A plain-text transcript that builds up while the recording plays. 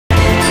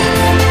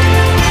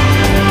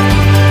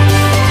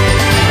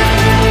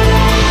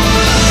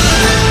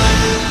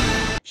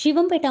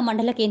శివంపేట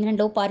మండల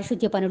కేంద్రంలో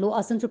పారిశుద్ధ్య పనులు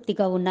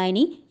అసంతృప్తిగా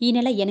ఉన్నాయని ఈ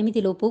నెల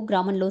 8 లోపు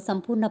గ్రామంలో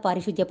సంపూర్ణ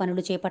పారిశుద్ధ్య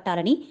పనులు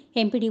చేపట్టాలని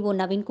ఎంపీడీఓ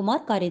నవీన్ కుమార్,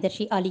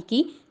 కార్యదర్శి అలీకి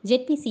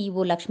జెడ్పీ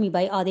సీఈఓ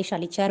లక్ష్మీబాయి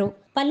ఆదేశాలిచ్చారు.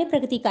 పల్లె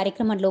ప్రగతి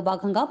కార్యక్రమంలో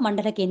భాగంగా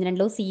మండల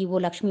కేంద్రంలో సీఈఓ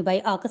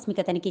లక్ష్మీబాయి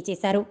ఆకస్మిక తనిఖీ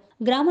చేశారు.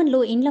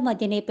 గ్రామంలో ఇండ్ల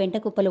మధ్యనే పెంట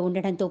కుప్పలు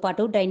ఉండడంతో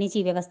పాటు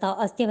డ్రైనేజీ వ్యవస్థ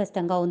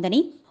అస్తవ్యస్తంగా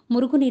ఉందని,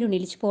 మురుగునీరు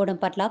నిలిచిపోవడం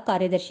పట్ల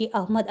కార్యదర్శి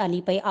అహ్మద్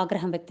అలీపై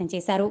ఆగ్రహం వ్యక్తం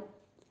చేశారు.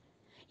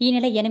 ఈ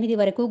నెల 8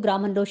 వరకు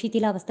గ్రామంలో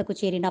శిథిలావస్థకు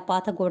చేరిన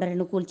పాత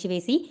గోడలను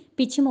కూల్చివేసి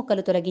పిచ్చి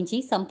మొక్కలు తొలగించి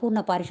సంపూర్ణ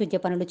పారిశుద్ధ్య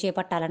పనులు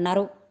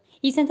చేపట్టాలన్నారు.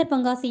 ఈ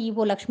సందర్భంగా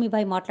సీఈఓ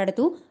లక్ష్మీబాయి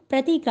మాట్లాడుతూ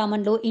ప్రతి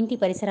గ్రామంలో ఇంటి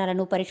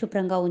పరిసరాలను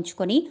పరిశుభ్రంగా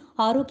ఉంచుకొని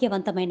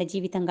ఆరోగ్యవంతమైన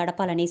జీవితం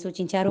గడపాలని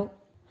సూచించారు.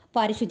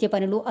 పారిశుద్ధ్య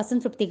పనులు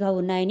అసంతృప్తిగా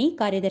ఉన్నాయని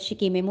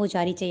కార్యదర్శికి మెమో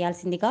జారీ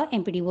చేయాల్సిందిగా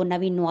ఎంపీడీఓ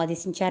నవీన్ను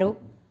ఆదేశించారు.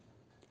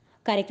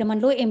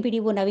 కార్యక్రమంలో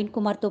ఎంపీడీఓ నవీన్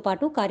కుమార్తో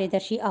పాటు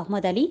కార్యదర్శి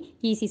అహ్మద్ అలీ,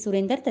 ఈసీ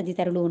సురేందర్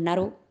తదితరులు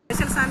ఉన్నారు.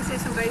 స్పెషల్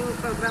శానిటేషన్ డ్రైవ్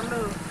ప్రోగ్రాంలో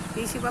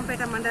ఈ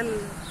శివంపేట మండల్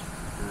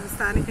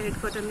స్థానిక హెడ్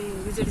క్వార్టర్ని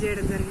విజిట్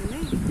చేయడం జరిగింది.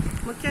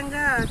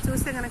 ముఖ్యంగా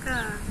చూస్తే కనుక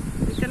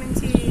ఇక్కడ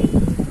నుంచి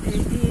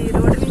ఈ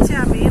రోడ్డు నుంచి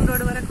ఆ మెయిన్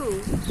రోడ్డు వరకు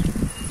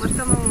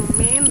మొత్తము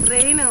మెయిన్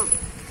డ్రైన్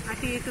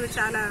అటు ఇటు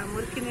చాలా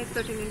మురికి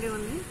నీటితోటి నిండి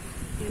ఉంది.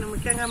 నేను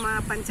ముఖ్యంగా మా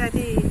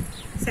పంచాయతీ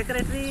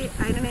సెక్రటరీ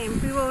ఆయననే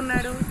ఎంపీఓ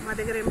ఉన్నాడు, మా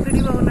దగ్గర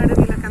ఎంపీడీఓ ఉన్నాడు,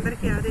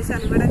 వీళ్ళకందరికీ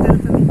ఆదేశాలు ఇవ్వడం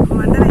జరుగుతుంది.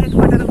 మండల హెడ్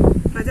క్వార్టర్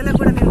ప్రజలకు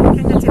కూడా నేను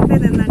ముఖ్యంగా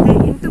చెప్పేది ఏంటంటే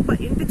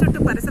ఇంటి చుట్టూ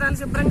పరిసరాలు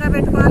శుభ్రంగా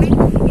పెట్టుకోవాలి,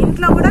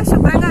 ఇంట్లో కూడా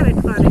శుభ్రంగా